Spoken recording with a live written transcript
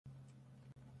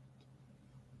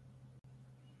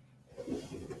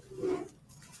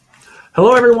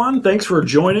Hello, everyone. Thanks for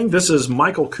joining. This is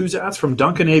Michael Kussatz from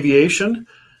Duncan Aviation.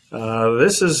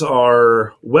 This is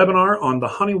our webinar on the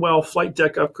Honeywell flight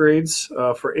deck upgrades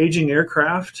for aging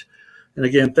aircraft. And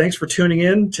again, thanks for tuning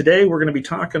in. Today, we're going to be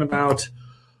talking about,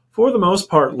 for the most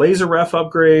part, Laseref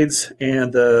upgrades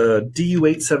and the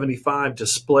DU-875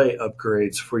 display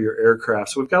upgrades for your aircraft.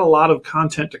 So we've got a lot of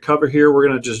content to cover here. We're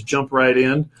going to just jump right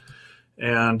in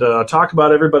and talk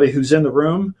about everybody who's in the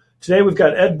room. Today, we've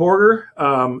got Ed Borger.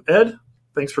 Ed,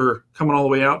 thanks for coming all the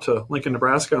way out to Lincoln,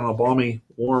 Nebraska on a balmy,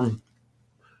 warm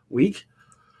week.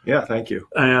 Yeah, thank you.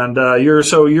 And you're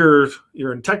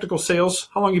in technical sales.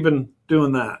 How long have you been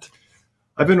doing that?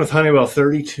 I've been with Honeywell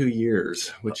 32 years,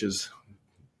 which has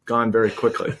gone very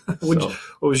quickly. What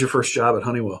was your first job at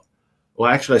Honeywell? Well,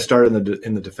 actually, I started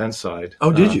in the defense side.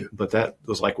 Oh, did you? But that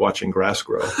was like watching grass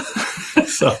grow.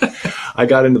 So I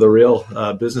got into the real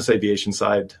business aviation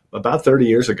side about 30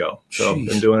 years ago. So I've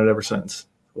been doing it ever since.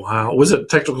 Wow. Was it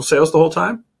technical sales the whole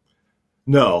time?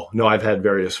 No, I've had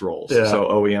various roles. Yeah. So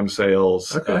OEM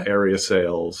sales, okay. Area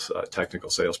sales, technical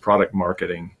sales, product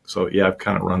marketing. So yeah, I've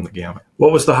kind of run the gamut.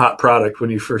 What was the hot product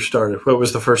when you first started? What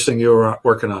was the first thing you were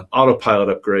working on?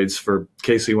 Autopilot upgrades for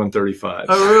KC-135s.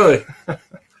 Oh, really?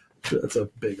 That's a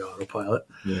big autopilot.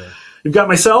 Yeah. You've got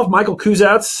myself, Michael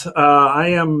Kussatz. I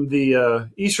am the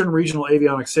Eastern Regional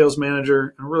Avionics Sales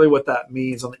Manager, and really what that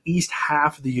means, on the east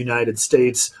half of the United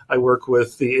States, I work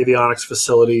with the avionics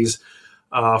facilities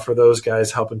for those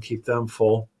guys, helping keep them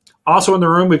full. Also in the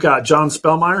room, we've got John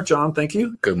Spellmeyer. John, thank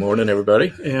you. Good morning,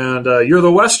 everybody. And you're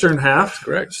the western half.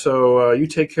 Correct. So you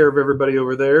take care of everybody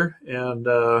over there,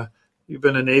 and you've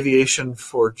been in aviation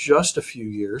for just a few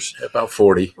years. About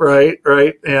 40. Right.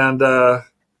 And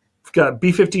we've got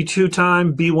B-52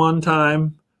 time, B-1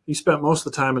 time. You spent most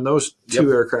of the time in those two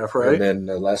aircraft, right? And then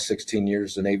the last 16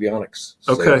 years in avionics.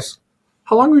 Okay. Sales.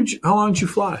 How long did you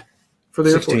fly for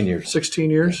the Air Force? 16 years. 16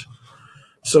 years.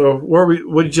 So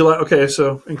what did you like? Okay,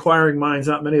 so inquiring minds,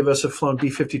 not many of us have flown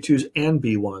B-52s and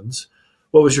B-1s.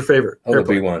 What was your favorite? Oh, the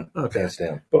B-1. Okay. Hands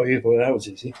down. Boy, that was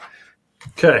easy.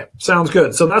 Okay, sounds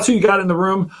good. So that's who you got in the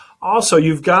room. Also,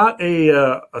 you've got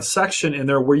a section in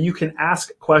there where you can ask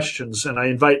questions, and I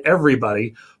invite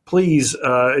everybody, please,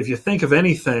 if you think of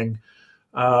anything,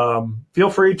 feel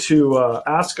free to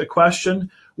ask a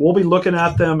question. We'll be looking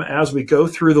at them as we go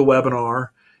through the webinar,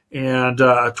 and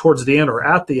towards the end or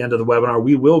at the end of the webinar,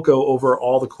 we will go over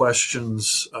all the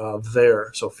questions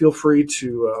there. So feel free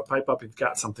to pipe up if you've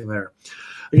got something there.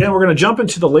 Again, we're going to jump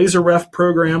into the Laseref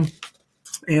program.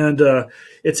 And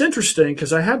it's interesting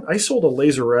because I sold a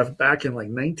Laseref back in like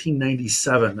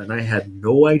 1997, and I had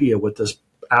no idea what this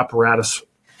apparatus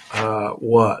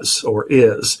was or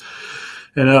is.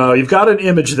 And you've got an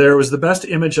image there. It was the best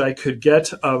image I could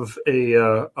get of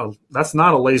that's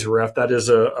not a Laseref. That is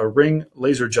a ring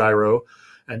laser gyro.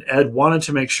 And Ed wanted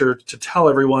to make sure to tell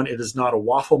everyone it is not a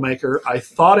waffle maker. I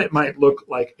thought it might look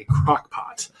like a crock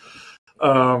pot.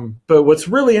 But what's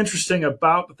really interesting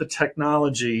about the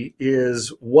technology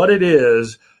is what it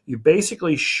is. You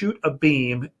basically shoot a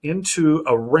beam into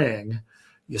a ring,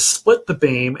 you split the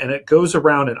beam, and it goes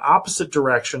around in opposite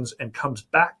directions and comes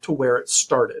back to where it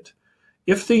started.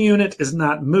 If the unit is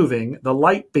not moving, the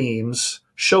light beams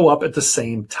show up at the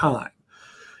same time.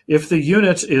 If the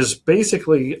unit is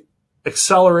basically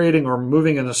accelerating or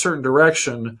moving in a certain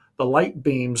direction, the light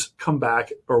beams come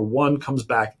back, or one comes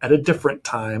back at a different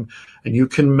time, and you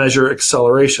can measure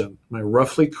acceleration. Am I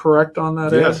roughly correct on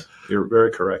that? Yes, you're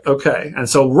very correct. Okay, and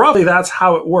so roughly that's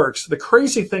how it works. The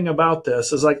crazy thing about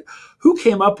this is, like, who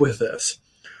came up with this?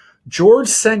 George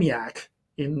Senyak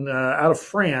out of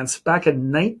France back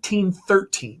in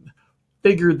 1913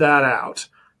 figured that out.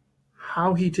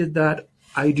 How he did that,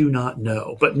 I do not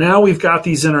know. But now we've got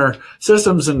these in our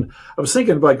systems, and I was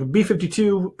thinking, like,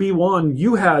 B-52, B-1,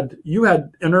 you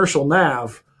had inertial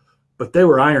nav, but they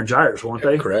were iron gyros, weren't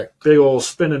they? Correct. Big old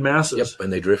spinning masses. Yep,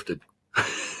 and they drifted.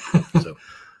 So.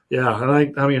 Yeah,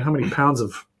 and I mean, how many pounds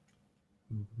of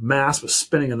mass was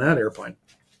spinning in that airplane?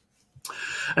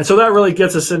 And so that really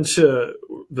gets us into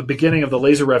the beginning of the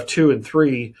Laseref 2 and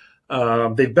 3.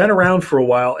 They've been around for a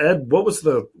while. Ed, what was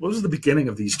the beginning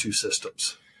of these two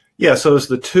systems? Yeah, so as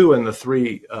the 2 and the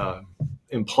 3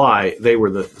 imply, they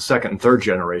were the second and third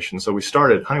generation. So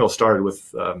Honeywell started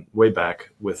with way back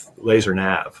with laser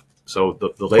nav. So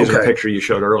the laser picture you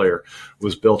showed earlier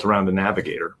was built around a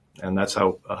navigator. And that's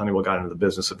how Honeywell got into the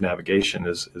business of navigation,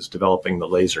 is developing the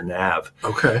laser nav.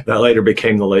 Okay. That later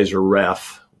became the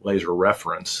Laser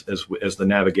reference as the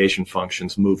navigation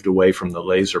functions moved away from the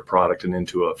laser product and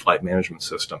into a flight management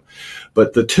system.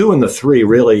 But the 2 and the 3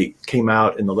 really came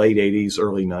out in the late 80s,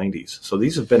 early 90s. So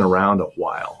these have been around a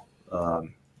while,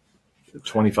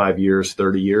 25 years,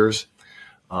 30 years.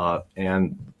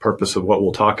 And the purpose of what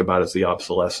we'll talk about is the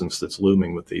obsolescence that's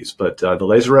looming with these. But the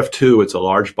LaserF 2, it's a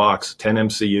large box, 10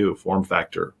 MCU form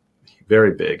factor,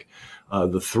 very big.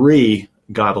 The 3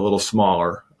 got a little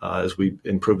smaller as we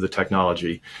improved the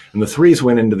technology. And the 3s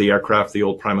went into the aircraft, the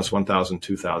old Primus 1000,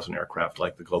 2000 aircraft,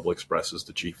 like the Global Expresses,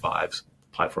 the G5s,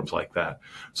 platforms like that.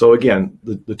 So again,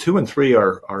 the 2 and 3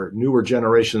 are newer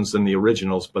generations than the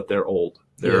originals, but they're old.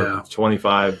 They're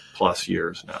 25 plus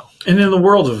years now. And in the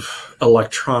world of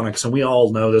electronics, and we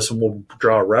all know this, and we'll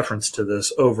draw a reference to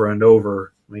this over and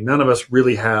over. I mean, none of us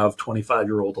really have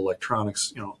 25-year-old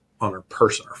electronics, on our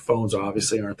person. Our phones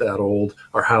obviously aren't that old.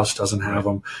 Our house doesn't have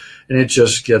them. And it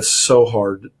just gets so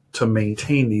hard to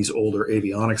maintain these older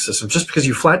avionics systems just because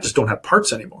you flat just don't have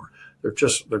parts anymore.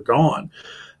 They're gone.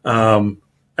 And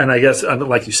I guess,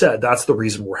 like you said, that's the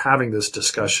reason we're having this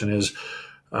discussion is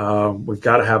we've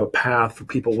got to have a path for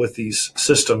people with these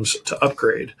systems to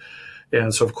upgrade.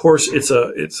 And so, of course, it's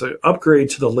an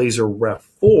upgrade to the LaserEF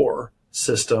 4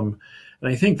 system.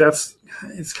 And I think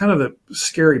it's kind of the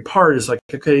scary part is like,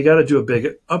 okay, you got to do a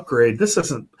big upgrade. This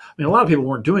isn't, a lot of people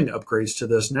weren't doing upgrades to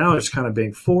this. Now it's kind of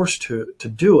being forced to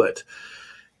do it.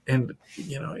 And,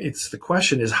 the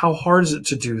question is, how hard is it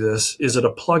to do this? Is it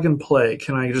a plug and play?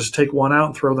 Can I just take one out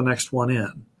and throw the next one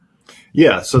in?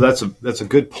 Yeah, so that's a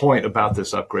good point about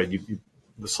this upgrade.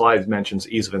 The slide mentions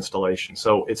ease of installation.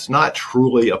 So it's not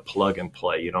truly a plug and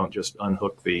play. You don't just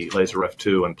unhook the LaserEF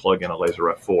 2 and plug in a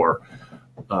LaserEF 4.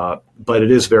 But it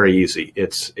is very easy.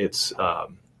 It's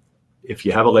if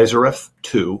you have a LaserEF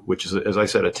 2, which is, as I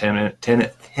said, a 10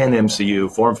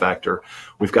 MCU form factor,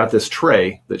 we've got this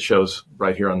tray that shows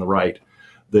right here on the right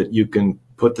that you can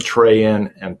put the tray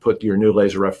in and put your new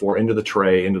LaserEF 4 into the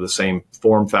tray, into the same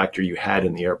form factor you had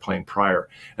in the airplane prior.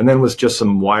 And then with just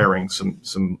some wiring,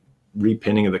 some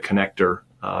repinning of the connector,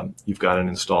 you've got an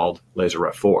installed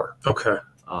LaserEF 4. Okay.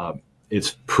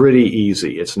 It's pretty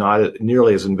easy. It's not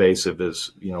nearly as invasive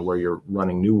as, where you're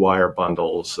running new wire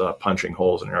bundles, punching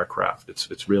holes in aircraft.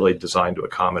 It's really designed to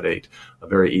accommodate a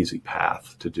very easy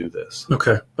path to do this.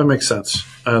 Okay, that makes sense.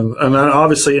 And then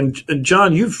obviously, and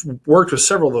John, you've worked with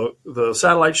several of the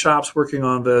satellite shops working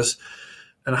on this.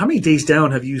 And how many days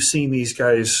down have you seen these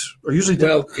guys? Or usually,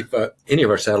 well, if any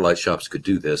of our satellite shops could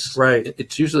do this, right?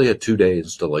 It's usually a 2-day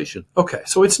installation. Okay,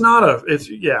 so it's not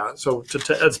So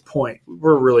to Ed's point,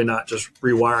 we're really not just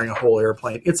rewiring a whole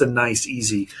airplane. It's a nice,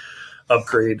 easy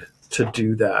upgrade to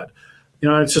do that.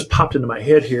 It's just popped into my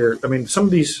head here. I mean, some of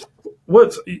these,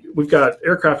 we've got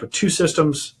aircraft with 2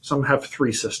 systems. Some have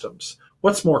 3 systems.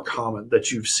 What's more common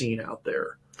that you've seen out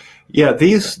there? Yeah,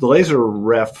 the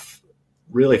LaserEF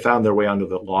really found their way onto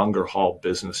the longer haul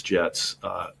business jets.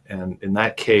 And in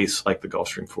that case, like the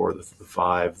Gulfstream 4, the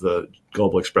 5, the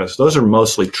Global Express, those are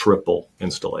mostly triple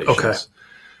installations. Okay.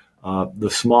 The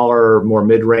smaller, more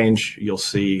mid-range, you'll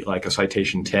see like a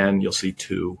Citation 10, you'll see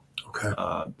 2. Okay.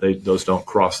 Those don't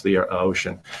cross the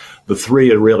ocean. The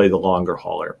 3 are really the longer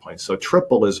haul airplanes. So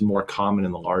triple is more common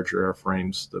in the larger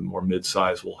airframes. The more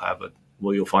mid-size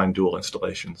you'll find dual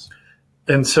installations.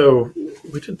 And so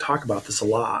we didn't talk about this a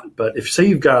lot, but if say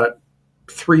you've got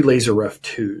 3 LaserEF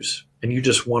 2s and you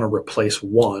just want to replace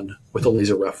one with a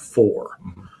LaserEF 4,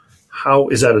 how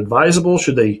is that advisable?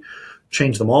 Should they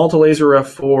change them all to LaserEF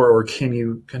 4, or can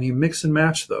you mix and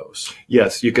match those?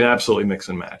 Yes, you can absolutely mix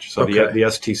and match. So the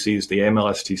STCs, the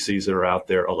AML STCs that are out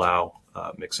there allow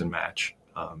mix and match.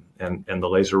 And the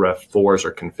LaserEF 4s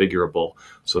are configurable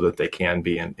so that they can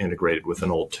be integrated with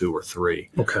an old 2 or 3.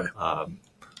 Okay.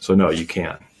 So no, you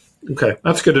can. Okay,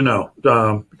 that's good to know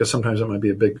because sometimes it might be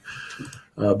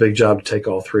a big job to take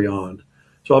all 3 on.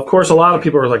 So of course, a lot of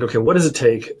people are like, okay, what does it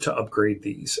take to upgrade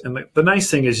these? And the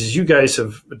nice thing is you guys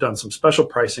have done some special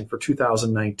pricing for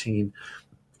 2019.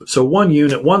 So one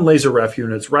LaserEF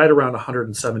unit is right around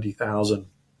 $170,000.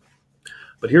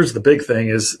 But here's the big thing: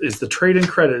 is the trade-in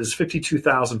credit is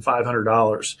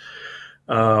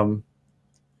 $52,500.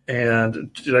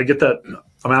 And did I get that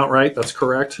amount right? That's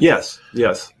correct? Yes.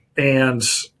 And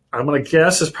I'm going to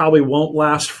guess this probably won't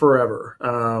last forever.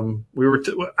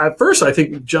 At first, I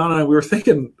think John and I, we were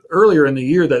thinking earlier in the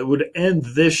year that it would end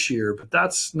this year, but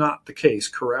that's not the case,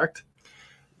 correct?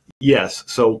 Yes.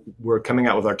 So we're coming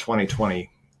out with our 2020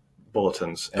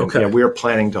 bulletins. And we are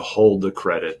planning to hold the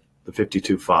credit, the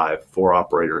 52.5 for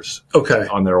operators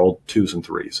on their old 2s and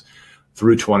 3s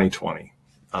through 2020.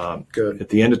 Good. At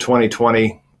the end of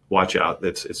 2020, watch out.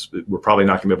 We're probably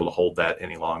not going to be able to hold that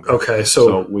any longer. Okay,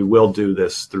 so we will do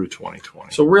this through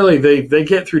 2020. So really, they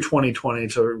get through 2020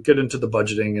 to get into the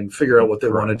budgeting and figure out what they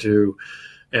want to do,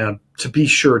 and to be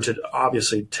sure to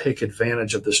obviously take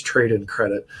advantage of this trade-in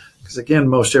credit. Because again,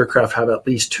 most aircraft have at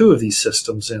least 2 of these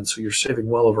systems in, so you're saving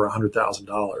well over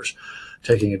 $100,000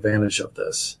 taking advantage of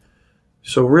this.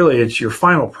 So really, your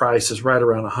final price is right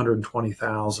around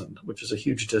 $120,000, which is a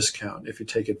huge discount if you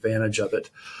take advantage of it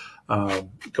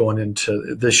going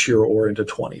into this year or into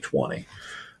 2020.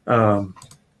 Of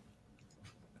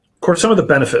course, some of the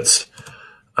benefits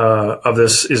of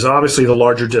this is obviously the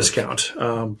larger discount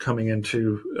coming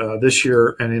into this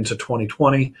year and into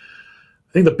 2020.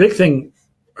 I think the big thing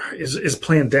is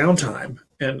planned downtime.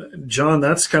 And John,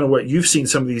 that's kind of what you've seen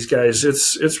some of these guys.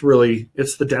 It's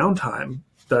the downtime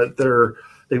that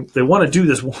they want to do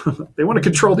this. They want to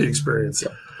control the experience.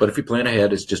 Yeah. But if you plan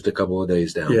ahead, it's just a couple of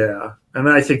days down. Yeah. And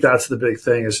I think that's the big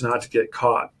thing, is not to get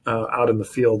caught out in the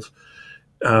field.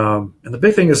 And the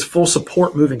big thing is full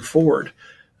support moving forward.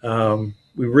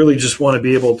 We really just want to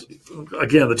be able to,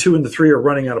 again, the 2 and the 3 are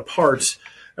running out of parts.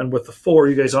 And with the 4,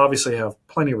 you guys obviously have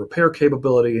plenty of repair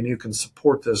capability, and you can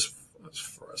support this,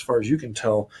 as far as you can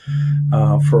tell,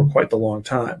 for quite the long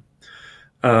time.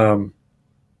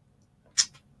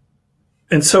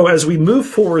 And so as we move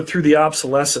forward through the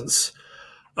obsolescence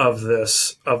of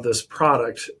this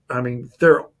product, I mean,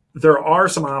 there are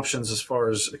some options as far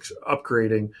as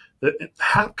upgrading. The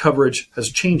HAP coverage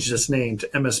has changed its name to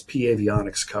MSP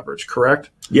Avionics coverage, correct?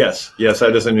 Yes,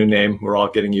 that is a new name. We're all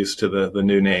getting used to the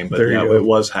new name, but yeah, it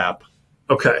was HAP.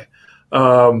 Okay.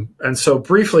 And so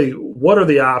briefly, what are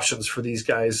the options for these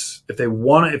guys if they don't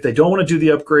want to do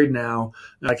the upgrade now?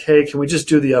 Like, hey, can we just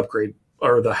do the upgrade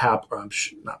or the HAP?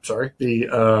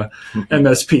 The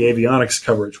MSP Avionics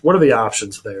coverage. What are the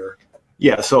options there?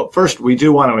 Yeah. So first, we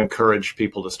do want to encourage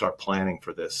people to start planning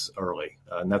for this early,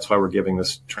 and that's why we're giving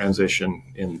this transition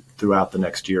in throughout the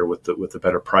next year with the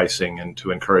better pricing, and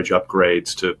to encourage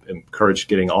upgrades, to encourage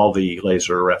getting all the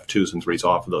LASERF 2s and 3s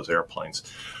off of those airplanes.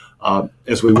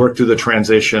 As we work through the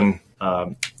transition,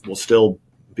 we'll still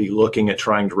be looking at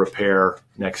trying to repair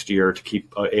next year to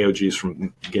keep AOGs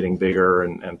from getting bigger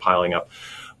and piling up.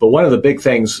 But one of the big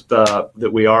things that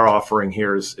we are offering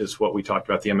here is what we talked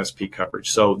about, the MSP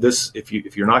coverage. So this, if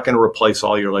you're not going to replace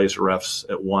all your LaserFs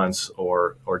at once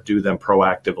or do them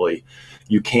proactively,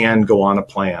 you can go on a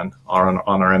plan on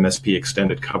our MSP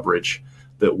extended coverage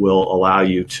that will allow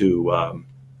you to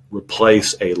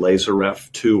replace a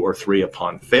LaserF 2 or 3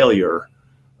 upon failure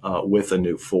with a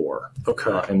new 4.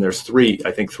 Okay. And there's three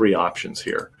options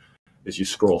here as you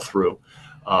scroll through.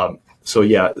 So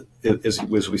yeah, as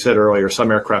we said earlier,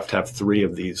 some aircraft have 3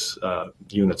 of these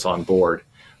units on board.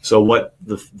 So what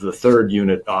the third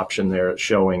unit option there it's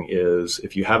showing is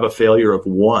if you have a failure of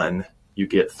 1, you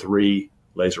get 3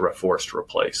 LaserF 4s to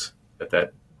replace at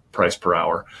that price per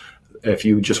hour. If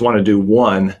you just want to do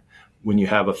 1, when you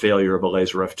have a failure of a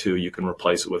LaserF 2, you can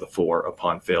replace it with a 4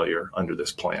 upon failure under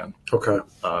this plan. Okay.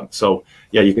 So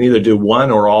yeah, you can either do 1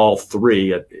 or all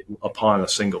 3 upon a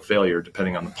single failure,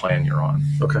 depending on the plan you're on.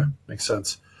 Okay, makes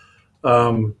sense.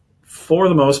 For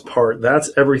the most part, that's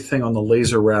everything on the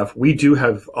LaserEF. We do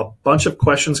have a bunch of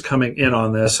questions coming in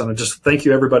on this, and I just thank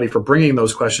you everybody for bringing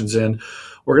those questions in.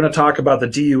 We're going to talk about the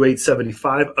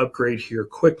DU-875 upgrade here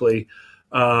quickly.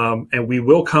 And we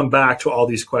will come back to all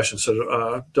these questions.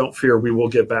 So don't fear, we will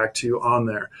get back to you on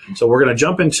there. So we're going to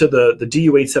jump into the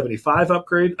DU-875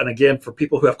 upgrade. And again, for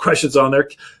people who have questions on there,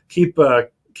 keep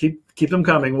them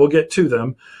coming. We'll get to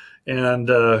them. And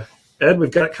Ed,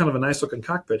 we've got kind of a nice looking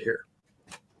cockpit here.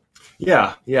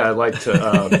 Yeah. I'd like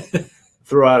to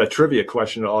throw out a trivia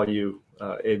question to all you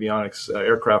avionics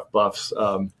aircraft buffs.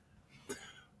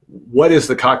 What is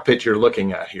the cockpit you're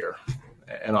looking at here?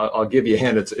 And I'll give you a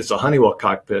hint. It's a Honeywell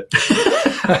cockpit,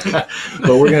 but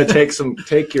we're going to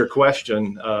take your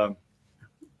question or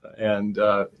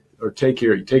take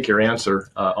your answer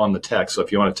on the text. So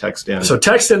if you want to text in,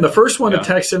 text in the first one to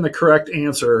text in the correct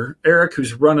answer. Eric,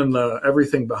 who's running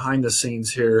everything behind the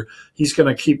scenes here, he's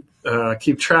going to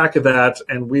keep track of that,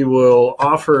 and we will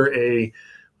offer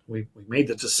we made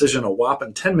the decision a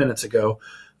whopping 10 minutes ago.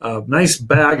 Nice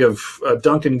bag of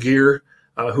Duncan gear.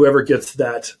 Whoever gets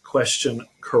that question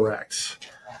correct.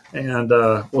 And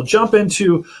we'll jump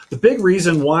into the big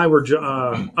reason why we're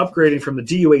upgrading from the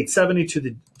DU-870 to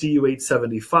the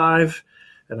DU-875.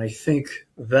 And I think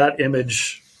that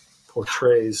image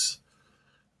portrays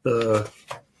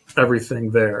everything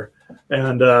there.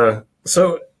 And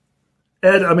so,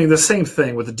 Ed, I mean, the same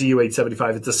thing with the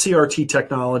DU-875. It's a CRT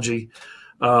technology,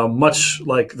 much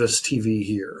like this TV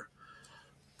here.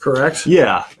 Correct?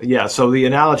 Yeah. So the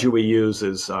analogy we use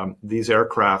is these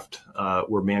aircraft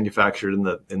were manufactured in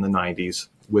the 90s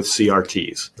with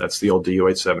CRTs. That's the old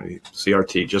DU-870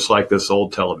 CRT, just like this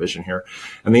old television here.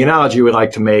 And the analogy we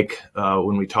like to make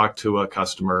when we talk to a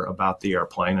customer about the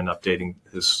airplane and updating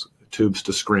his tubes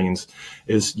to screens,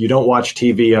 is you don't watch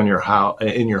TV on your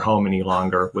in your home any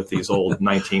longer with these old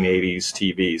 1980s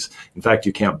TVs. In fact,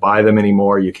 you can't buy them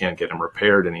anymore. You can't get them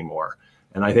repaired anymore.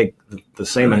 And I think the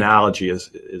same analogy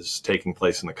is taking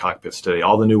place in the cockpits today.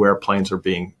 All the new airplanes are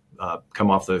being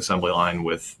come off the assembly line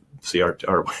with CRT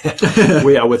or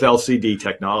with LCD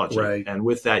technology, right. And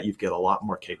with that, you get a lot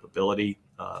more capability,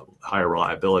 higher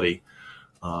reliability,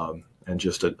 and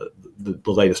just the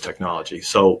latest technology.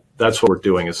 So that's what we're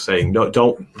doing, is saying no,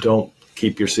 don't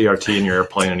keep your CRT in your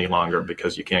airplane any longer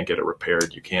because you can't get it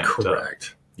repaired. You can't.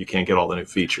 Correct. You can't get all the new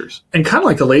features. And kind of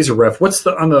like the LaserEF, what's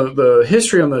on the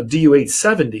history on the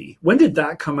DU-870? When did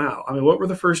that come out? I mean, what were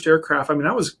the first aircraft? I mean,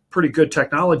 that was pretty good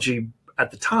technology at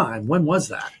the time. When was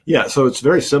that? Yeah, so it's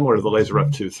very similar to the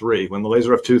Laseref II-3. When the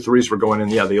Laseref II-3s were going in,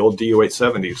 the old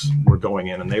DU-870s were going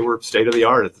in, and they were state of the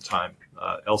art at the time.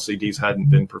 LCDs hadn't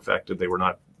been perfected. They were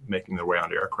not making their way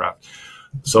onto aircraft.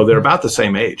 So they're about the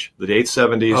same age. The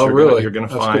 870s you're going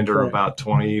to find are about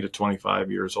 20 to 25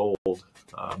 years old,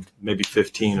 maybe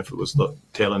 15 if it was the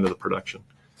tail end of the production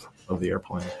of the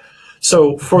airplane.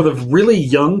 So for the really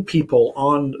young people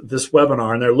on this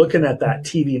webinar, and they're looking at that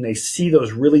TV and they see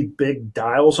those really big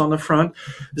dials on the front,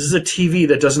 this is a TV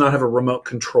that does not have a remote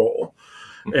control.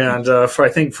 And I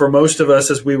think for most of us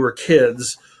as we were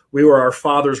kids, we were our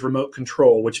father's remote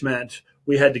control, which meant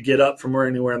we had to get up from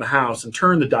anywhere in the house and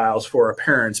turn the dials for our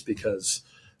parents because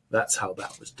that's how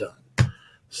that was done.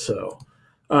 So,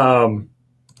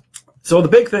 so the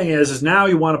big thing is now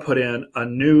you want to put in a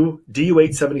new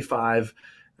DU-875.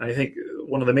 And I think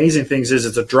one of the amazing things is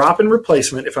it's a drop-in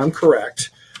replacement, if I'm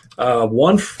correct.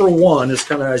 1 for 1 is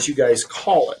kind of as you guys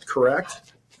call it,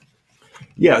 correct?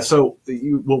 Yeah, so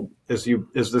you will, as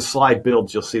the slide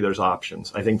builds, you'll see there's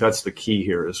options. I think that's the key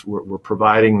here is we're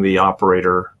providing the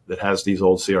operator that has these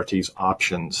old CRTs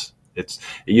options. It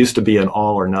used to be an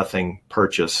all or nothing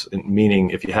purchase, meaning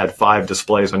if you had 5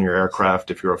 displays on your aircraft,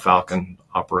 if you're a Falcon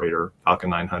operator, Falcon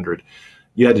 900,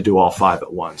 you had to do all 5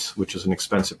 at once, which is an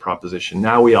expensive proposition.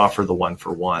 Now we offer the 1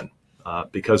 for 1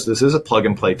 because this is a plug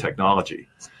and play technology.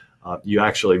 You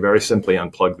actually very simply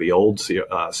unplug the old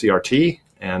CRT,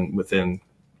 and within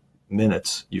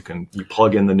minutes you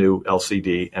plug in the new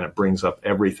LCD, and it brings up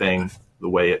everything the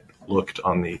way it looked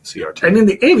on the CRT. And in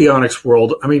the avionics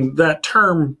world, I mean, that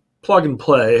term plug and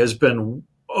play has been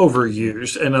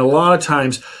overused, and a lot of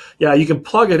times, yeah, you can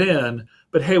plug it in,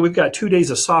 but hey, we've got 2 days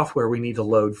of software we need to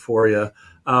load for you,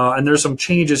 and there's some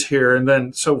changes here, and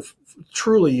then so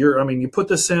truly, you put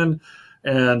this in,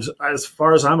 and as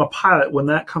far as I'm a pilot, when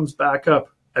that comes back up,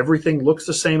 everything looks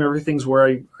the same. Everything's where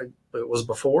it was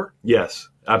before. Yes,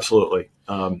 absolutely.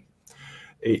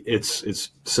 It's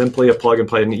simply a plug and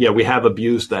play. And yeah, we have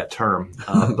abused that term,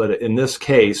 but in this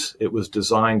case, it was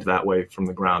designed that way from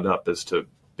the ground up, is to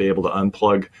be able to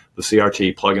unplug the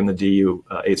CRT, plug in the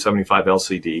DU-875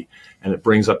 LCD, and it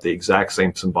brings up the exact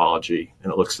same symbology,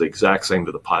 and it looks the exact same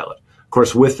to the pilot. Of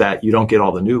course, with that, you don't get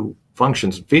all the new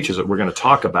functions and features that we're going to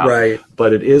talk about, right?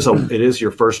 But it is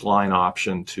your first line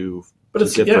option to. But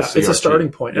it's a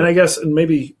starting point, and I guess, and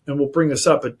we'll bring this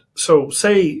up. But so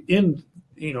say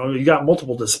you got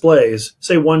multiple displays.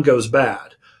 Say one goes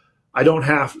bad, I don't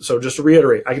have. So just to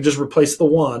reiterate, I can just replace the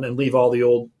one and leave all the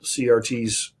old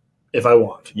CRTs if I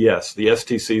want. Yes, the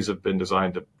STCs have been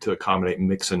designed to accommodate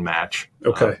mix and match.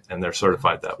 Okay, and they're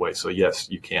certified that way. So yes,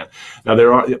 you can.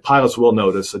 Now pilots will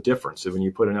notice a difference when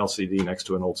you put an LCD next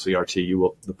to an old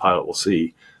CRT. The pilot will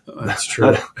see. That's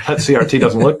true. That CRT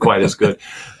doesn't look quite as good.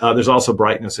 There's also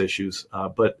brightness issues,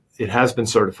 but it has been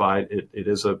certified. It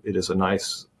is a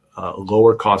nice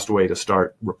lower cost way to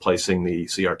start replacing the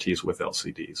CRTs with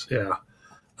LCDs.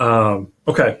 Yeah.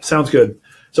 Okay. Sounds good.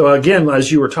 So again,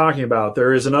 as you were talking about,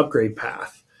 there is an upgrade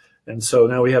path, and so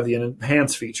now we have the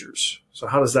enhanced features. So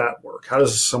how does that work? How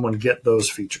does someone get those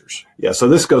features? Yeah, so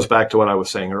this goes back to what I was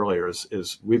saying earlier,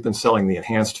 is we've been selling the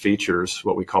enhanced features,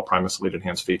 what we call Primus Elite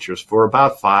Enhanced Features, for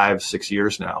about 5-6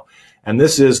 years now. And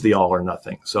this is the all or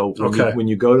nothing. So when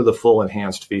you go to the full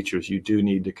enhanced features, you do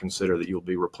need to consider that you'll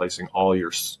be replacing all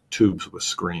your tubes with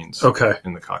screens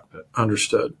in the cockpit.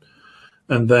 Understood.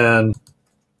 And then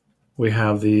we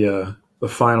have the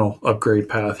final upgrade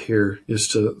path here is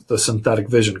to the synthetic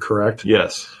vision, correct?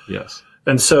 Yes.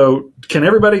 And so can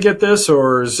everybody get this,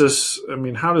 or is this,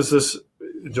 how does this,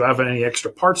 do I have any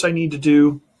extra parts I need to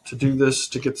do this,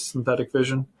 to get synthetic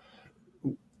vision?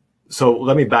 So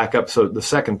let me back up. So the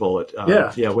second bullet,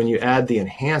 when you add the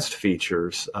enhanced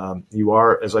features, you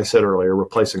are, as I said earlier,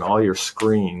 replacing all your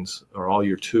screens or all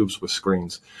your tubes with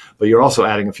screens, but you're also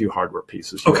adding a few hardware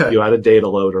pieces. You add a data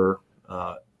loader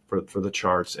for the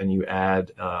charts, and you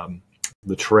add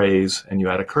the trays, and you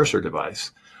add a cursor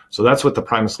device. So that's what the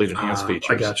Primus Lead Enhanced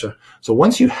features. I gotcha. So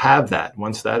once you have that,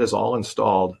 once that is all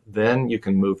installed, then you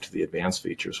can move to the advanced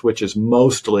features, which is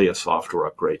mostly a software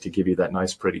upgrade to give you that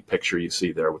nice, pretty picture you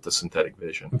see there with the synthetic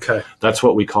vision. Okay. That's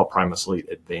what we call Primus Lead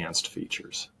Advanced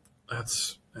features.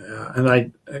 And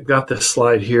I got this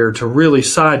slide here to really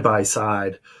side by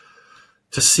side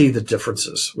to see the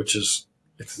differences, which is,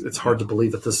 it's hard to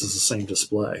believe that this is the same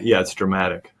display. Yeah, it's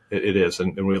dramatic. It is,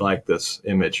 and we like this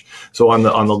image. So on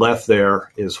the left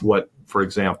there is what, for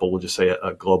example, we'll just say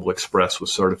a Global Express was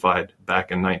certified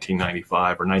back in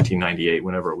 1995 or 1998,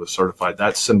 whenever it was certified.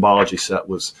 That symbology set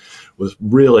was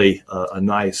really a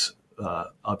nice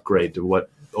upgrade to what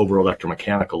over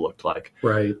electromechanical looked like.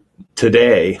 Right.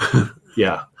 Today,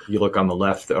 yeah, you look on the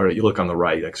left, or you look on the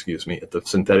right, excuse me, at the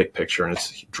synthetic picture, and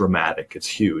it's dramatic. It's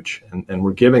huge, and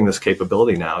we're giving this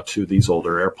capability now to these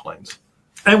older airplanes.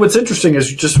 And what's interesting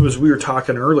is, just as we were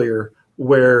talking earlier,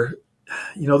 where,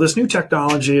 this new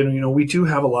technology, and, we do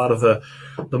have a lot of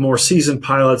the more seasoned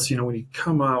pilots, when you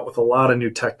come out with a lot of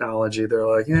new technology, they're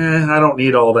like, I don't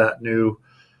need all that new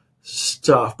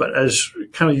stuff. But as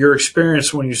kind of your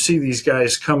experience, when you see these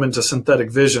guys come into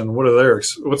synthetic vision,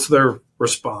 what's their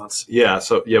response? Yeah.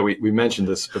 So, we mentioned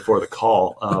this before the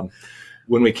call.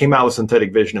 When we came out with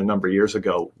synthetic vision a number of years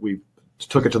ago, we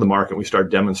took it to the market. We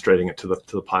started demonstrating it to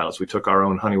the pilots. We took our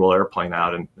own Honeywell airplane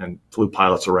out and flew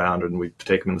pilots around, and we've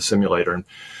taken them in the simulator. And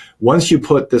once you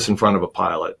put this in front of a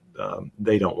pilot,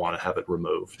 they don't want to have it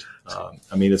removed.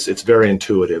 It's very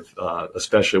intuitive,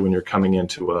 especially when you're coming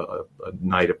into a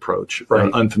night approach, right.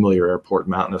 An unfamiliar airport,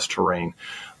 mountainous terrain.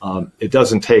 It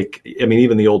doesn't take.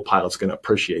 Even the old pilot's going to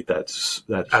appreciate that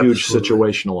huge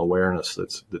situational awareness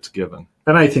that's given.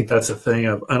 And I think that's the thing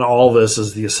and all this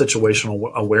is the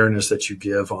situational awareness that you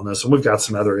give on this. And we've got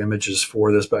some other images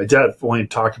for this, but I definitely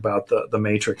talk about the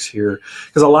matrix here,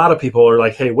 because a lot of people are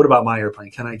like, hey, what about my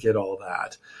airplane? Can I get all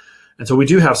that? And so we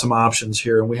do have some options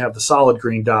here, and we have the solid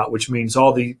green dot, which means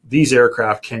these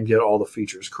aircraft can get all the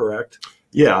features, correct?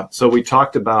 Yeah, so we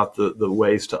talked about the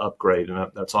ways to upgrade,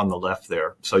 and that's on the left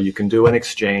there. So you can do an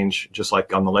exchange, just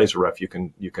like on the LaserF, you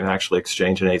can actually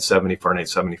exchange an 870 for an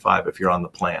 875 if you're on the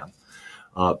plan.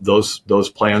 Those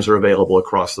plans are available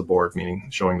across the board, meaning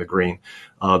showing the green.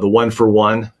 The one for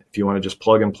one, if you want to just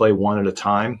plug and play one at a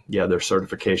time, there's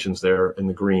certifications there in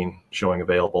the green showing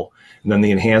available. And then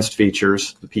the enhanced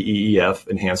features, the PEEF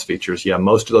enhanced features,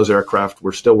 most of those aircraft,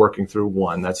 we're still working through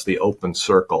one. That's the open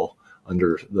circle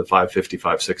under the 550,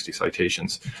 560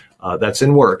 citations. That's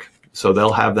in work, so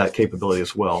they'll have that capability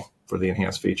as well for the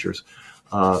enhanced features.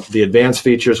 The advanced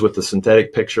features with the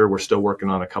synthetic picture, we're still working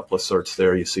on a couple of certs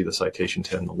there. You see the citation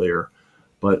 10, the Lear.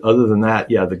 But other than that,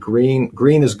 the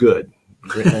green is good.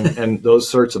 And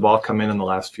those certs have all come in the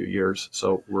last few years.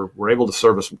 So we're able to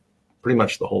service pretty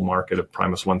much the whole market of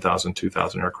Primus 1000,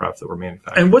 2000 aircraft that were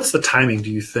manufactured. And what's the timing,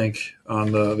 do you think,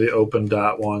 on the open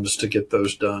dot ones to get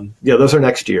those done? Yeah, those are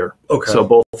next year. Okay. So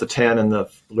both the 10 and the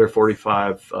Lear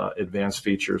 45 advanced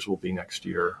features will be next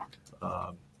year,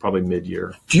 probably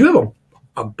mid-year. Do you have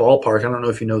a ballpark, I don't know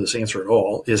if you know this answer at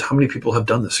all, is how many people have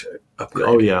done this upgrade?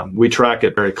 Oh, yeah. We track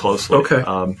it very closely. Okay.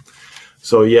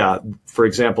 For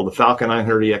example, the Falcon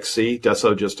 900EXC,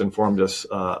 Dassault just informed us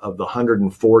of the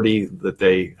 140 that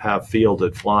they have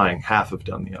fielded flying, half have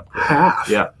done the upgrade. Half?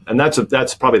 Yeah, and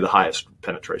that's probably the highest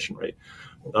penetration rate.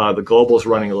 The Global is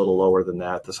running a little lower than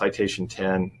that. The Citation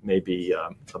 10, maybe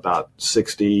about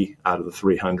 60 out of the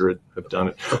 300 have done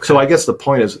it. Okay. So I guess the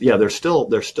point is, there's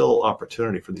still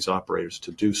opportunity for these operators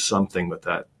to do something with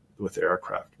that, with the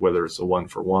aircraft, whether it's a one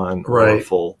for one or a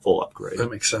full upgrade.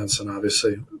 That makes sense, and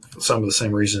obviously some of the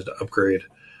same reasons to upgrade.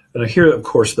 And here, of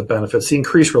course, the benefits, the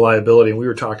increased reliability, and we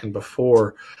were talking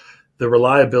before, the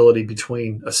reliability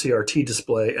between a CRT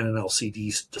display and an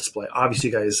LCD display.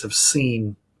 Obviously, you guys have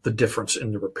seen the difference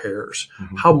in the repairs.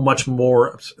 Mm-hmm. How much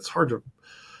more, it's hard to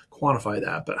quantify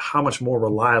that, but how much more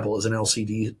reliable is an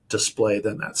LCD display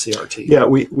than that CRT? Yeah,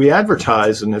 we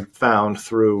advertise and have found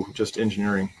through just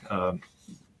engineering,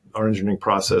 our engineering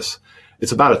process,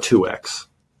 it's about a 2x.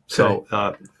 So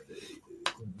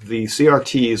the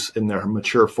CRTs in their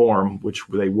mature form, which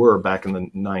they were back in the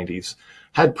 90s,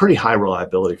 had pretty high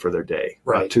reliability for their day.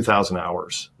 Right. About 2,000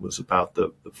 hours was about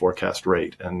the forecast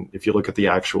rate. And if you look at the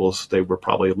actuals, they were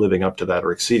probably living up to that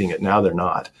or exceeding it. Now they're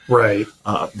not. Right.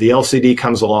 The LCD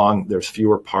comes along, there's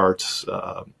fewer parts,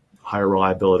 higher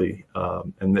reliability,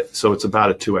 so it's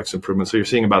about a 2x improvement. So you're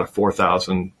seeing about a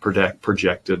 4,000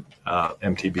 projected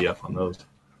MTBF on those.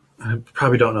 I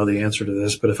probably don't know the answer to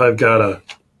this, but if I've got a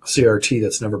CRT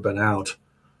that's never been out,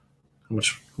 how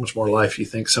much more life do you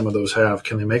think some of those have?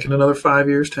 Can they make it another 5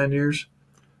 years, 10 years?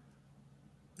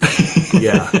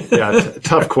 Yeah,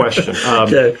 tough question.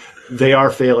 Okay. they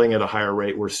are failing at a higher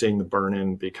rate. We're seeing the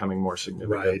burn-in becoming more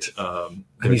significant.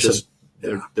 Right.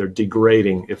 They're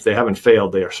degrading. If they haven't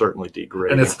failed, they are certainly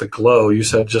degrading. And it's the glow. You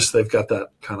said just they've got that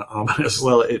kind of ominous.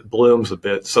 Well, it blooms a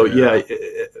bit. So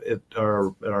at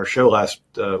our show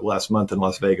last month in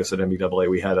Las Vegas at MBAA,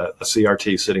 we had a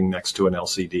CRT sitting next to an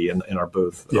LCD in our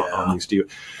booth on these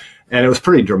and it was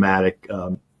pretty dramatic.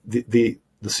 The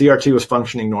CRT was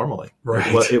functioning normally.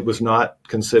 Right. It was not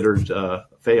considered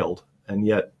failed, and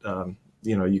yet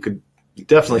you could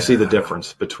definitely see the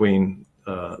difference between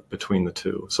the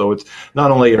two. So it's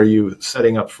not only are you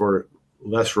setting up for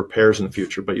less repairs in the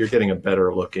future, but you're getting a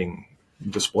better looking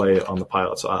display on the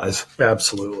pilot's eyes.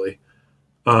 Absolutely.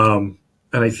 And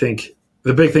I think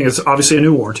the big thing is obviously a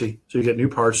new warranty. So you get new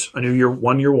parts, a new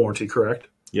 1 year warranty, correct?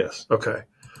 Yes. Okay.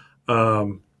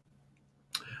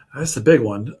 That's the big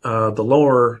one. The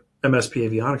lower MSP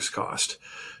Avionics cost.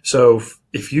 So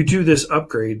if you do this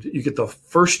upgrade, you get the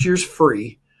first year's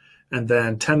free, and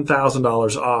then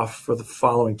 $10,000 off for the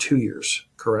following 2 years,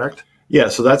 correct? Yeah,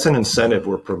 so that's an incentive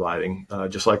we're providing,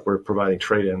 just like we're providing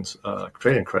trade-in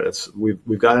credits.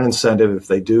 We've got an incentive if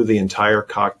they do the entire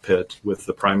cockpit with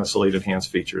the Primus Elite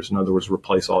Enhanced features. In other words,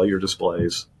 replace all your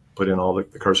displays, put in all the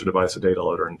cursor device, the data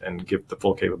loader, and give the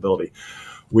full capability.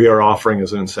 We are offering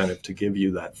as an incentive to give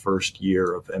you that first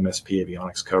year of MSP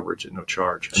Avionics coverage at no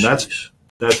charge, and that's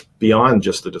beyond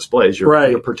just the displays.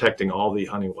 You're protecting all the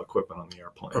Honeywell equipment on the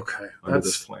airplane. Okay, under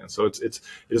this plan. So it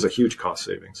is a huge cost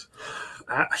savings.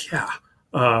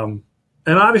 And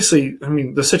obviously, I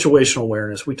mean, the situational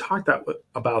awareness. We talked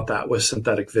about that with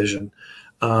synthetic vision,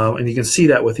 and you can see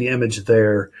that with the image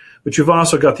there. But you've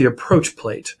also got the approach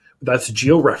plate. That's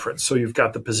georeference. So you've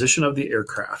got the position of the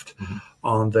aircraft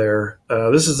on there.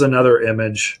 This is another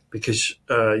image because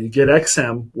you get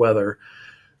XM weather,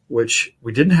 which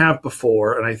we didn't have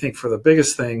before. And I think for the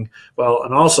biggest thing,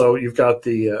 and also you've got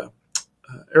the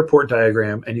airport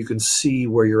diagram, and you can see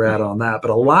where you're at on that.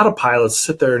 But a lot of pilots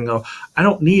sit there and go, I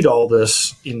don't need all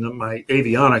this in my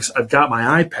avionics. I've got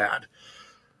my iPad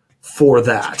for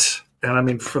that. And I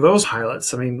mean, for those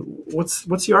pilots, I mean, what's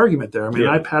the argument there? I mean,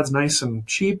 iPad's nice and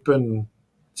cheap, and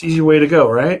it's an easy way to go,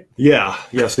 right? Yeah.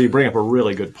 So you bring up a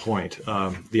really good point.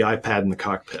 The iPad in the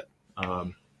cockpit.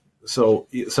 So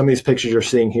some of these pictures you're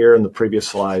seeing here in the previous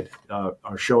slide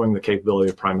are showing the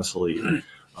capability of Primus Elite.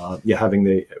 Having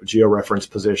the georeference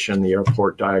position, the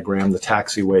airport diagram, the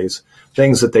taxiways,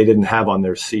 things that they didn't have on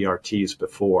their CRTs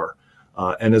before.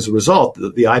 And as a result,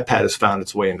 the iPad has found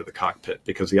its way into the cockpit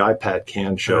because the iPad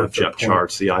can show jet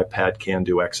charts, the iPad can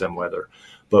do XM weather.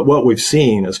 But what we've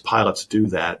seen as pilots do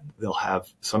that, they'll have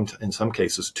in some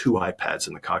cases 2 iPads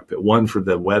in the cockpit, one for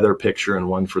the weather picture and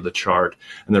one for the chart.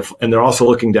 And they're also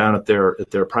looking down at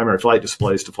their primary flight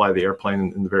displays to fly the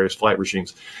airplane in the various flight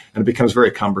regimes, and it becomes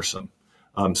very cumbersome.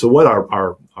 So what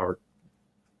our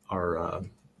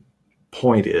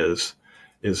point is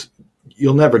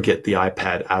you'll never get the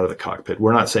iPad out of the cockpit.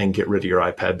 We're not saying get rid of your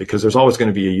iPad, because there's always going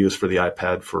to be a use for the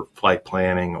iPad for flight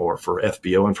planning or for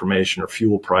FBO information or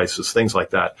fuel prices, things like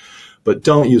that. But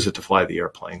don't use it to fly the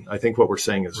airplane. I think what we're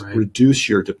saying is reduce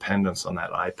your dependence on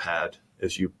that iPad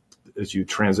as you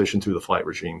transition through the flight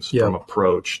regimes from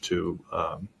approach to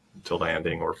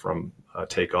landing, or from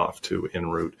takeoff to en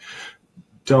route.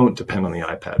 Don't depend on the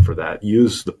iPad for that.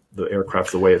 Use the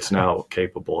aircraft the way it's now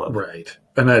capable of. Right.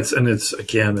 And it's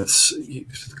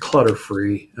clutter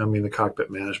free. I mean, the cockpit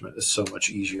management is so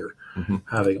much easier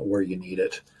having it where you need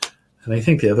it. And I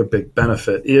think the other big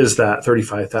benefit is that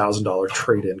 $35,000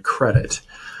 trade-in credit.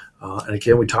 And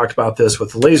again, we talked about this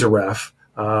with Laseref.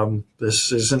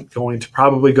 This isn't going to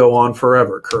probably go on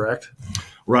forever, correct?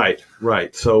 Right.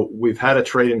 So we've had a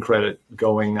trade-in credit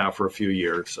going now for a few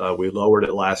years. We lowered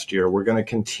it last year. We're going to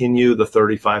continue the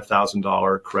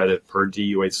 $35,000 credit per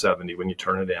DU-870 when you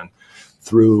turn it in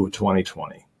through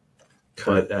 2020. Okay.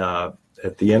 But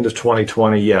at the end of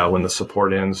 2020, when the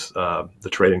support ends, the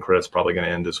trade-in credit's probably going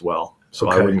to end as well. So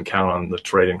I wouldn't count on the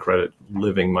trade-in credit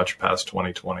living much past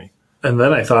 2020. And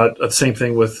then I thought the same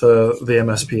thing with the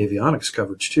MSP Avionics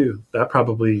coverage too. That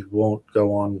probably won't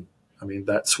go on. I mean,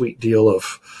 that sweet deal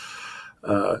of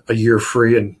a year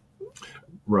free, and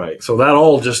so that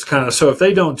all just kind of, so if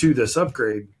they don't do this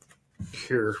upgrade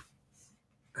here,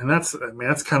 and that's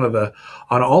kind of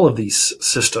on all of these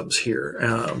systems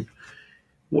here.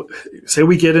 Say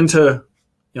we get into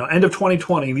end of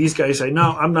 2020, these guys say,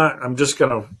 no, I'm not. I'm just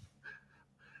going to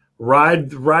ride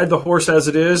the horse as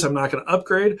it is. I'm not going to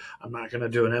upgrade. I'm not going to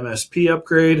do an MSP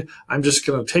upgrade. I'm just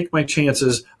going to take my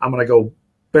chances. I'm going to go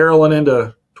barreling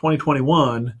into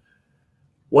 2021.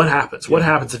 What happens? What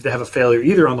happens if they have a failure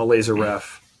either on the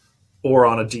Laseref or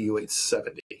on a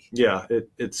DU-870? Yeah,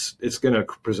 it's going to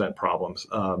present problems.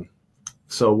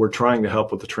 So we're trying to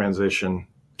help with the transition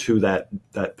to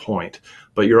that point.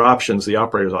 But your options, the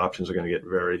operator's options, are going to get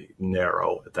very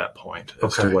narrow at that point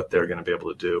as to what they're going to be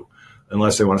able to do,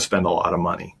 unless they want to spend a lot of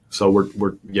money. So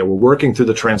we're working through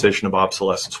the transition of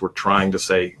obsolescence. We're trying to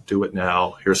say, do it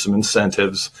now. Here's some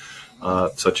incentives,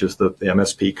 such as the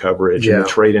MSP coverage and the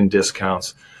trade-in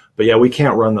discounts. But yeah, we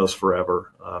can't run those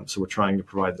forever. So we're trying to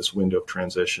provide this window of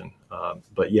transition.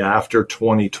 But yeah, after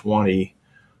 2020,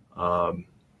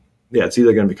 it's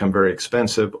either going to become very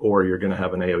expensive or you're going to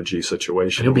have an AOG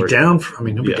situation. And you'll be down.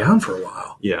 You'll be down for a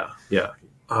while. Yeah.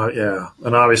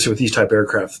 And obviously with these type of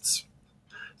aircraft, it's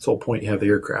the whole point you have the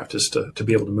aircraft is to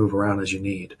be able to move around as you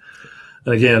need.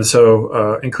 And again,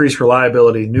 so increased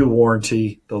reliability, new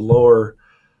warranty, the lower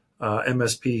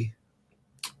MSP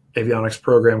Avionics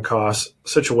program costs,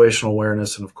 situational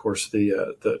awareness, and of course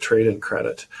the trade-in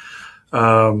credit.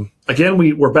 Again,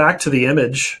 we're back to the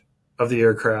image of the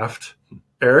aircraft.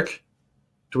 Eric,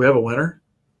 do we have a winner?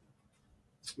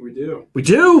 We do. We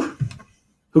do?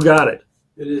 Who got it?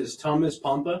 It is Thomas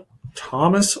Pompa.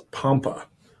 Thomas Pompa.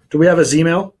 Do we have his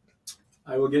email?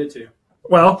 I will get it to you.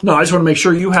 Well, no, I just want to make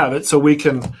sure you have it so we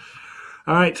can.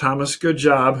 All right, Thomas, good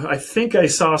job. I think I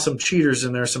saw some cheaters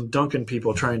in there, some Duncan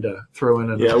people trying to throw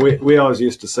in. Yeah, we always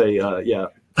used to say,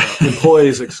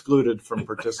 employees excluded from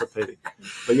participating.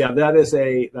 But yeah, that is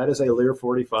a Lear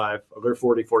 45, a Lear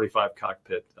 4045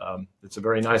 cockpit. It's a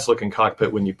very nice looking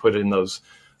cockpit when you put in those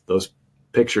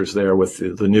pictures there with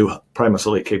the new Primus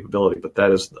Elite capability. But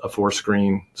that is a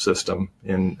 4-screen system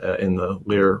in the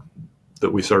Lear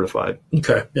that we certified.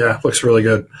 Okay, yeah, looks really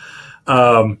good.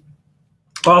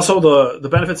 Also, the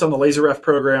benefits on the LASERF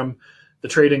program, the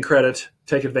trade-in credit,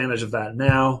 take advantage of that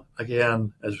now.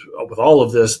 Again, as with all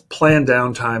of this, plan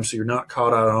downtime so you're not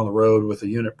caught out on the road with a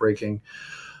unit breaking,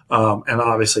 and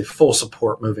obviously full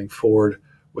support moving forward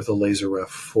with the LASERF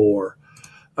 4.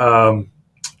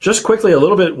 Just quickly,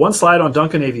 one slide on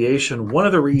Duncan Aviation. One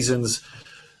of the reasons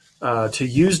to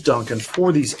use Duncan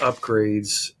for these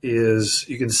upgrades is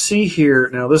you can see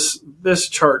here, now this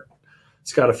chart,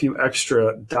 it's got a few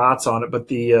extra dots on it, but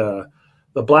the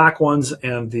black ones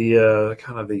and the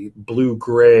kind of the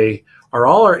blue-gray are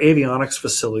all our avionics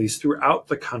facilities throughout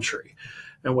the country.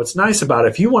 And what's nice about it,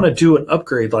 if you want to do an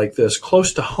upgrade like this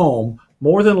close to home,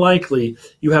 more than likely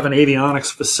you have an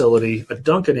avionics facility, a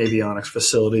Duncan Avionics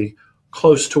facility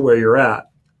close to where you're at.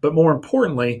 But more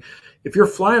importantly, if you're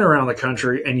flying around the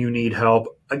country and you need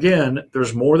help, again,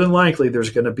 there's more than likely there's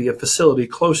going to be a facility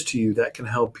close to you that can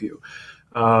help you.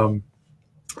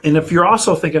 And if you're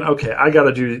also thinking, okay, I got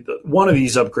to do one of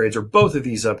these upgrades or both of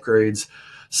these upgrades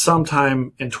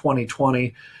sometime in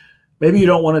 2020, maybe you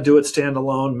don't want to do it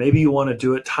standalone. Maybe you want to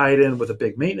do it tied in with a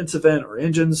big maintenance event or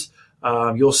engines.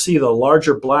 You'll see the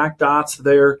larger black dots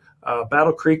there.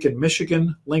 Battle Creek in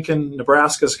Michigan, Lincoln,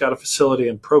 Nebraska's got a facility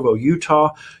in Provo,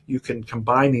 Utah. You can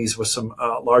combine these with some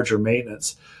larger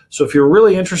maintenance. So if you're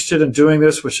really interested in doing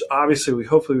this, which obviously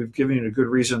hopefully we've given you a good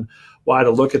reason why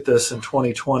to look at this in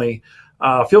 2020,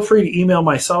 feel free to email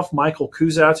myself, Michael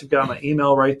Kussatz. You've got my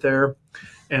email right there.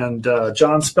 And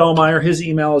John Spellmeyer, his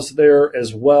email is there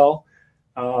as well.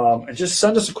 And just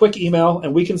send us a quick email,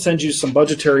 and we can send you some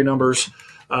budgetary numbers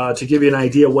to give you an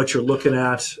idea what you're looking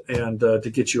at and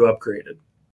to get you upgraded.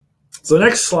 So the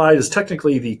next slide is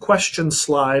technically the question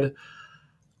slide.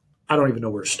 I don't even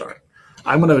know where to start.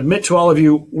 I'm going to admit to all of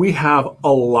you, we have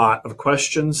a lot of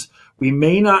questions. We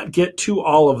may not get to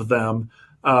all of them,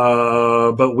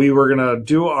 but we were going to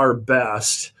do our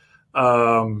best.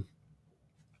 And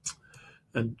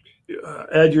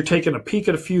Ed, you're taking a peek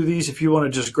at a few of these. If you want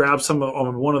to just grab some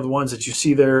on one of the ones that you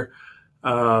see there.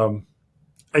 And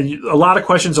a lot of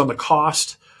questions on the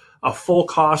cost, a full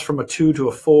cost from a 2 to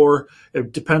a 4.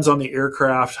 It depends on the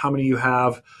aircraft, how many you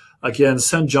have. Again,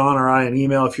 send John or I an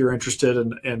email if you're interested.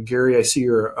 And Gary, I see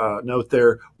your note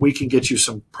there. We can get you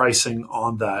some pricing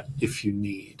on that if you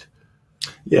need.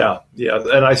 Yeah,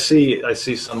 and I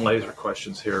see some laser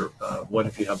questions here. What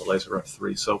if you have the LASERF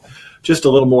 3? So just a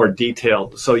little more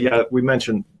detailed. So yeah, we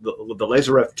mentioned the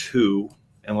LASERF 2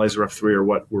 and LASERF 3 are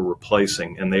what we're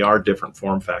replacing, and they are different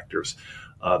form factors.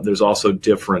 There's also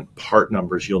different part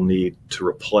numbers you'll need to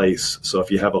replace. So if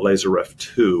you have a LASERF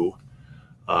 2,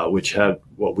 which had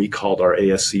what we called our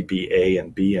ASCB A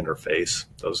and B interface,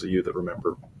 those of you that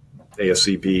remember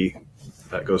ASCB,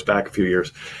 that goes back a few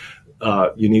years,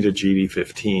 you need a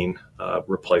GD15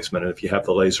 replacement. And if you have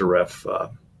the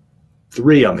LASERF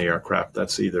 3 on the aircraft,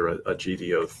 that's either a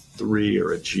GD03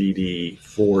 or a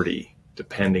GD40,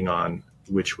 depending on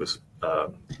what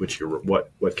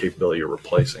capability you're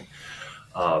replacing.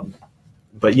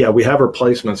 But yeah, we have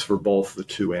replacements for both the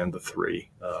 2 and the 3,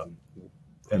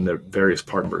 and the various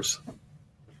part numbers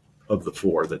of the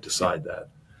four that decide that.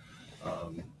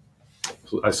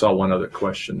 So I saw one other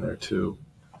question there too.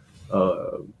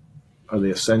 Are they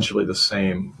essentially the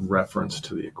same reference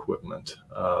to the equipment?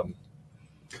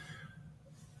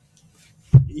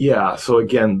 Yeah, so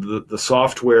again, the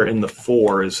software in the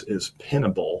four is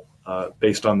pinnable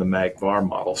based on the MAGVAR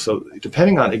model. So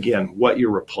depending on, again, what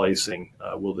you're replacing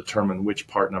will determine which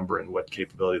part number and what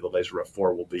capability the LaserEF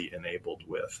 4 will be enabled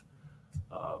with.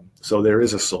 So there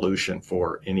is a solution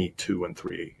for any 2 and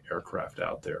 3 aircraft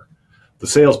out there. The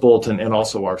sales bulletin and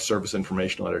also our service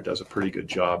information letter does a pretty good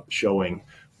job showing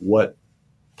what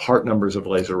part numbers of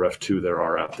LaserEF 2 there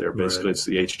are out there. Basically, right. It's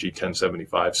the HG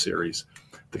 1075 series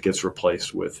that gets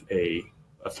replaced with a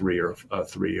 3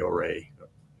 or a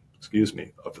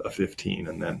 15,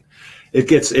 and then it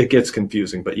gets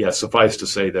confusing. But yes, suffice to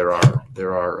say there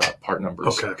are part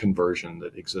numbers conversion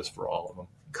that exists for all of them.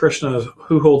 Krishna,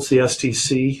 who holds the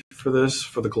STC for this,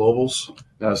 for the globals?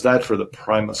 Now, is that for the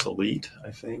Primus Elite,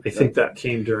 I think? I think that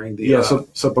came during the... Yeah,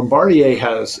 so Bombardier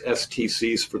has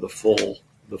STCs for the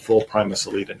full Primus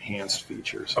Elite enhanced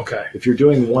features. Okay. If you're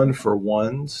doing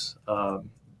one-for-ones,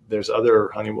 there's other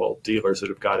Honeywell dealers that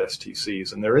have got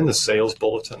STCs, and they're in the sales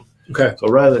bulletin. Okay. So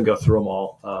rather than go through them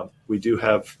all, we do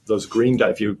have those green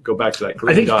dot. If you go back to that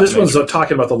green dot. I think this one's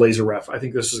talking about the LaserEF. I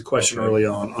think this is a question early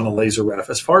on a LaserEF.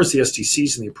 As far as the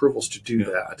STCs and the approvals to do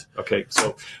that. Okay,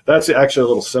 so that's actually a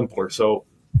little simpler. So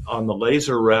on the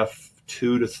LaserEF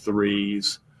 2 to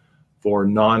 3s for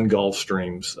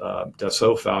non-Gulfstreams,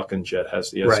 Dassault Falcon Jet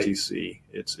has the STC.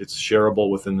 It's shareable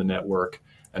within the network.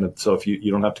 And so if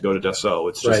you don't have to go to Dassault,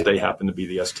 it's just they happen to be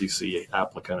the STC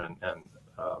applicant and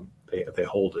they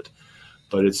hold it.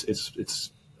 But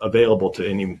it's available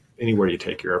to anywhere you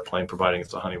take your airplane, providing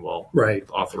it's a Honeywell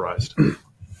authorized.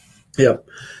 Yep.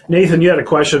 Nathan, you had a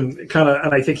question,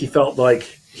 and I think he felt like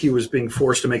he was being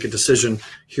forced to make a decision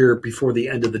here before the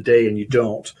end of the day, and you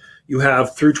don't. You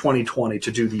have through 2020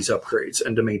 to do these upgrades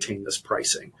and to maintain this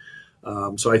pricing.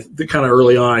 So kind of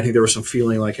early on, I think there was some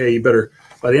feeling like, hey, you better,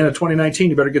 by the end of 2019,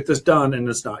 you better get this done. And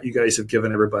it's not. You guys have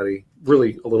given everybody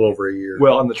really a little over a year.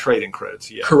 Well, on the trade-in credits,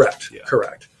 yeah. Correct. Yeah.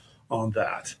 Correct on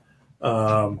that.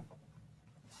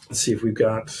 Let's see if we've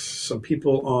got some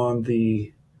people on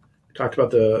the, talked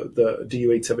about the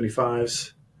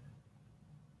DU-875s.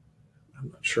 I'm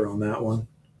not sure on that one.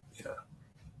 Yeah.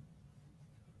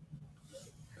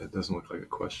 It doesn't look like a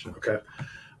question. Okay.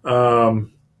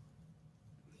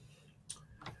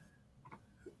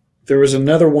 There was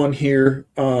another one here,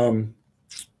 kind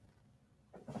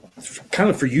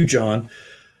of for you, John.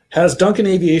 Has Duncan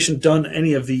Aviation done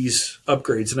any of these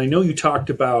upgrades? And I know you talked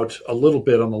about a little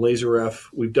bit on the LaserEF.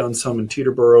 We've done some in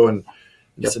Teterboro and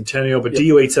Centennial, but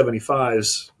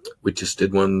DU-875s. We just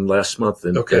did one last month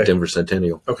at Denver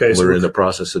Centennial. Okay, we're in the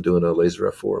process of doing a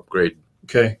LaserEF 4 upgrade.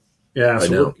 Okay, yeah,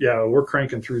 we're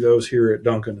cranking through those here at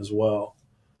Duncan as well.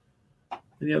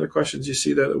 Any other questions you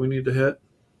see that we need to hit?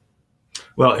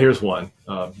 Well, here's one,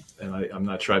 and I'm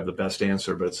not sure I have the best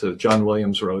answer, but it says John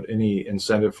Williams wrote, any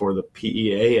incentive for the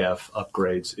PEAF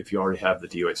upgrades if you already have the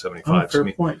DU-875?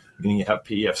 Fair point. Meaning you have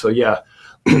PEF. So, yeah,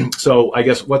 so I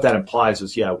guess what that implies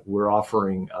is, we're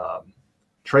offering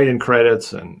trade-in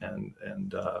credits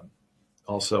and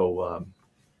also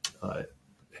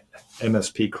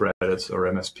MSP credits or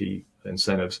MSP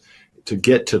incentives to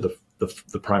get to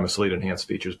the Primus Elite enhanced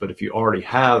features. But if you already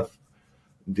have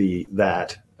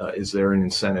that, is there an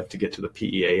incentive to get to the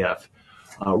PEAF?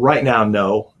 Right now,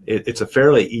 no. It's a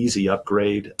fairly easy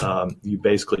upgrade. You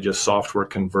basically just software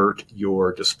convert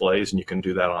your displays, and you can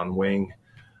do that on wing.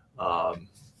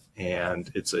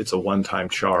 And it's a one-time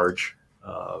charge.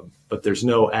 But there's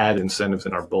no ad incentives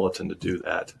in our bulletin to do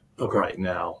that right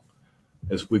now.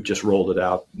 As we've just rolled it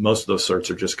out, most of those certs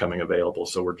are just coming available,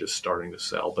 so we're just starting to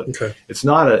sell. But it's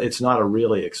not a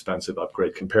really expensive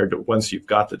upgrade compared to once you've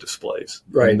got the displays.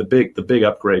 Right. I mean, the big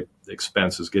upgrade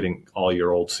expense is getting all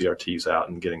your old CRTs out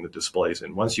and getting the displays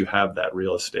in. Once you have that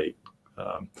real estate,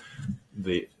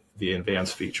 the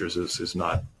advanced features is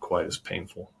not quite as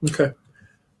painful. Okay.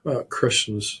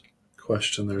 Christian's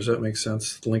question there. Does that make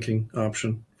sense? The linking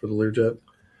option for the Learjet?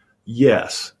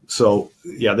 Yes. So,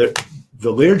 yeah, the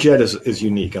Learjet is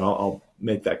unique, and I'll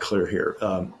make that clear here.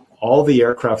 All the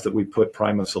aircraft that we put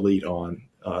Primus Elite on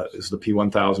is the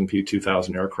P1000,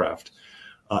 P2000 aircraft,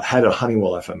 had a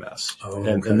Honeywell FMS.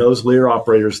 And those Lear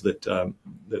operators that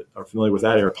are familiar with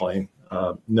that airplane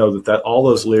know that all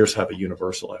those Lears have a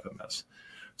universal FMS.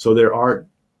 So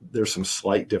there's some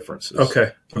slight differences.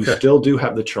 You still do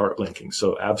have the chart linking.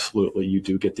 So absolutely, you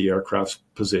do get the aircraft's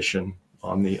position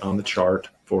on the chart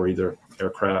for either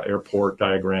airport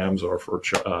diagrams or for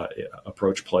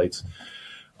approach plates.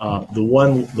 The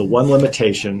one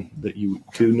limitation that you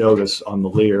do notice on the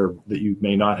Lear that you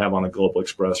may not have on a Global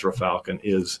Express or a Falcon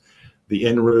is the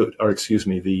en route, or excuse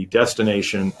me, the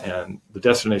destination, and the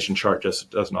destination chart just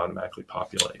doesn't automatically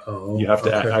populate. Oh, you have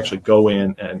to actually go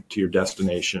in and to your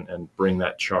destination and bring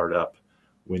that chart up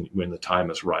when the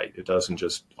time is right. It doesn't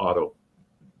just auto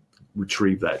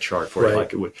retrieve that chart for you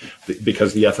like it would,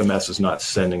 because the FMS is not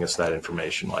sending us that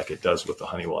information like it does with the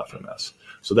Honeywell FMS.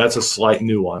 So that's a slight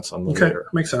nuance on the Lear.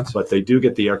 Makes sense. But they do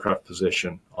get the aircraft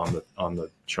position on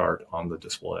the chart on the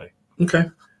display. Okay.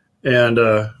 And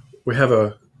we have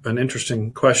an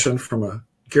interesting question from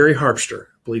Gary Harpster. I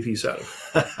believe he's out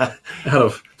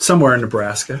of somewhere in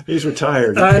Nebraska. He's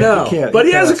retired. I know, but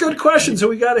he has a good question, so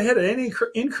we got to hit it. Any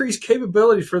increased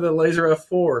capability for the LaserF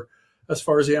IV as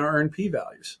far as the R&P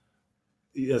values?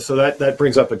 Yeah, so that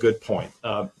brings up a good point.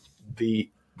 The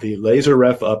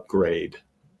LaserF upgrade,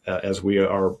 as we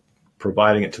are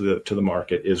providing it to the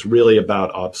market, is really about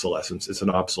obsolescence. It's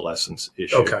an obsolescence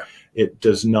issue. Okay. It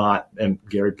does not, and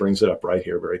Gary brings it up right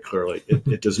here very clearly,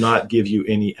 it does not give you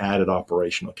any added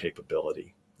operational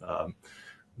capability.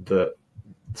 Better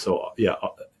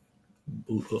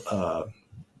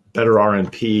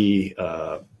R&P,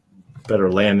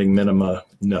 better landing minima,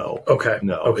 no. Okay.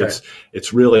 No. Okay.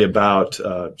 It's really about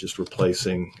just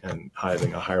replacing and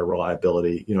having a higher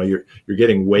reliability. You know, you're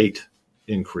getting weight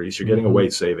increase, you're getting a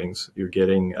weight savings, you're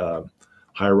getting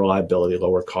higher reliability,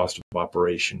 lower cost of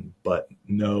operation, but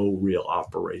no real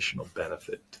operational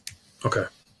benefit. Okay.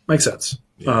 Makes sense.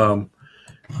 Yeah.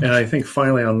 And I think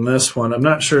finally on this one, I'm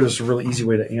not sure there's a really easy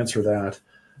way to answer that.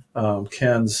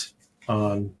 Ken's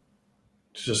on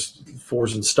just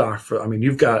fours in stock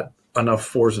you've got enough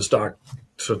fours in stock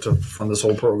to fund this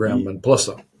whole program and plus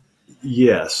some.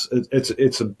 Yes,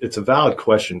 it's a valid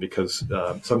question because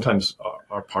sometimes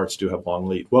our parts do have long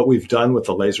lead. What we've done with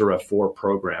the LaserEF IV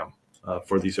program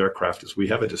for these aircraft is we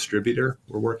have a distributor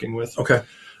we're working with. Okay.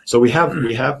 So we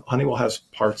have Honeywell has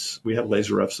parts. We have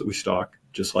LaserEFs that we stock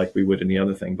just like we would any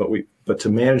other thing. But to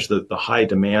manage the high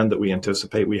demand that we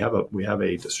anticipate, we have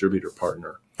a distributor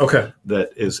partner. Okay.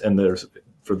 That is, and there's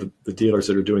for the dealers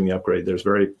that are doing the upgrade, there's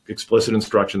very explicit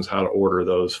instructions how to order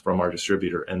those from our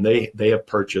distributor, and they have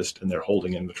purchased and they're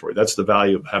holding inventory. That's the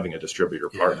value of having a distributor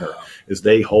partner, is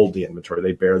they hold the inventory.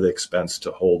 They bear the expense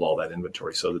to hold all that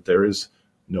inventory so that there is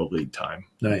no lead time.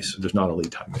 Nice. There's not a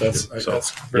lead time. That's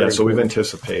very so we've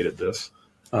anticipated this.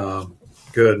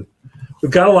 Good.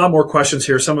 We've got a lot more questions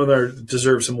here. Some of them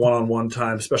deserve some one-on-one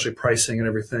time, especially pricing and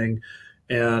everything.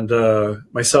 And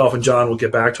myself and John will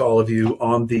get back to all of you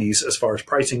on these as far as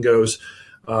pricing goes.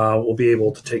 We'll be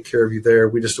able to take care of you there.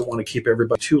 We just don't want to keep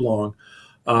everybody too long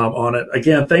on it.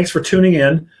 Again, thanks for tuning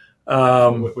in.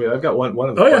 Wait, I've got one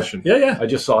other question. Yeah. I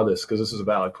just saw this because this is a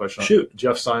valid question. Shoot.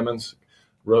 Jeff Simons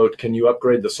wrote, can you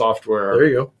upgrade the software there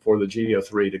you go. for the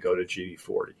GD03 to go to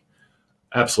GD40?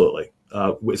 Absolutely.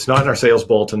 It's not in our sales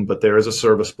bulletin, but there is a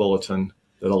service bulletin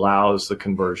that allows the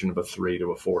conversion of a 3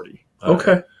 to a 40.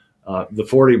 Okay. The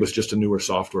 40 was just a newer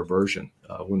software version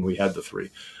when we had the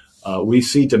 3. We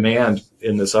see demand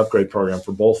in this upgrade program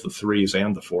for both the 3s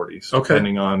and the 40s,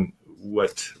 depending on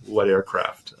what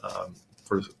aircraft.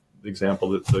 For example,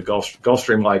 the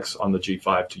Gulfstream likes on the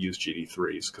G5 to use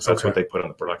GD3s because that's what they put on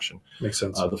the production. Makes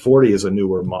sense. The 40 is a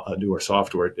newer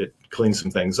software. It cleans some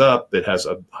things up. It has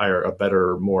a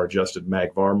better, more adjusted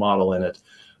MAGVAR model in it.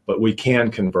 But we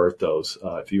can convert those.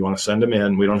 If you want to send them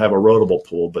in, we don't have a roadable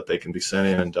pool, but they can be sent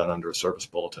in and done under a service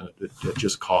bulletin. It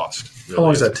just costs. Really. How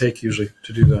long does that take usually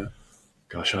to do that?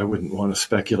 Gosh, I wouldn't want to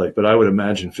speculate, but I would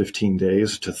imagine 15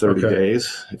 days to 30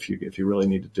 days if you really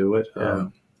need to do it. Yeah.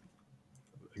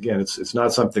 Again, it's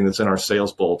not something that's in our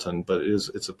sales bulletin, but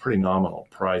it's a pretty nominal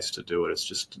price to do it. It's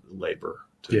just labor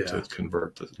to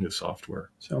convert the new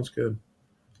software. Sounds good.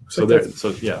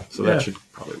 That should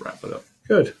probably wrap it up.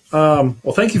 Good.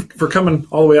 Well, thank you for coming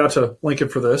all the way out to Lincoln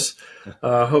for this.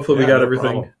 Hopefully we got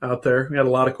everything out there. We had a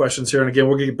lot of questions here. And again,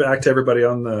 we'll get back to everybody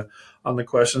on the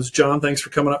questions. John, thanks for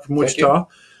coming up from Wichita.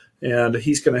 And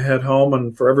he's going to head home.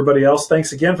 And for everybody else,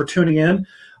 thanks again for tuning in.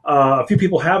 A few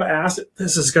people have asked if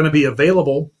this is going to be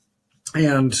available.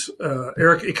 And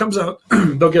Eric, it comes out,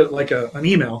 they'll get like an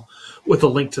email with a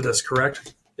link to this,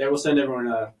 correct? Yeah, we'll send everyone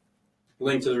a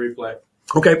link to the replay.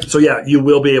 Okay, so yeah, you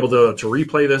will be able to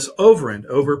replay this over and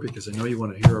over because I know you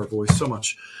want to hear our voice so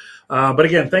much. But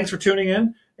again, thanks for tuning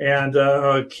in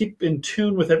and keep in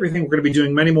tune with everything. We're going to be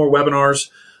doing many more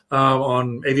webinars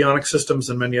on avionics systems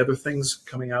and many other things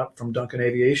coming out from Duncan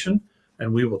Aviation,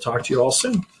 and we will talk to you all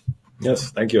soon.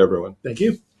 Yes, thank you, everyone. Thank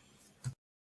you.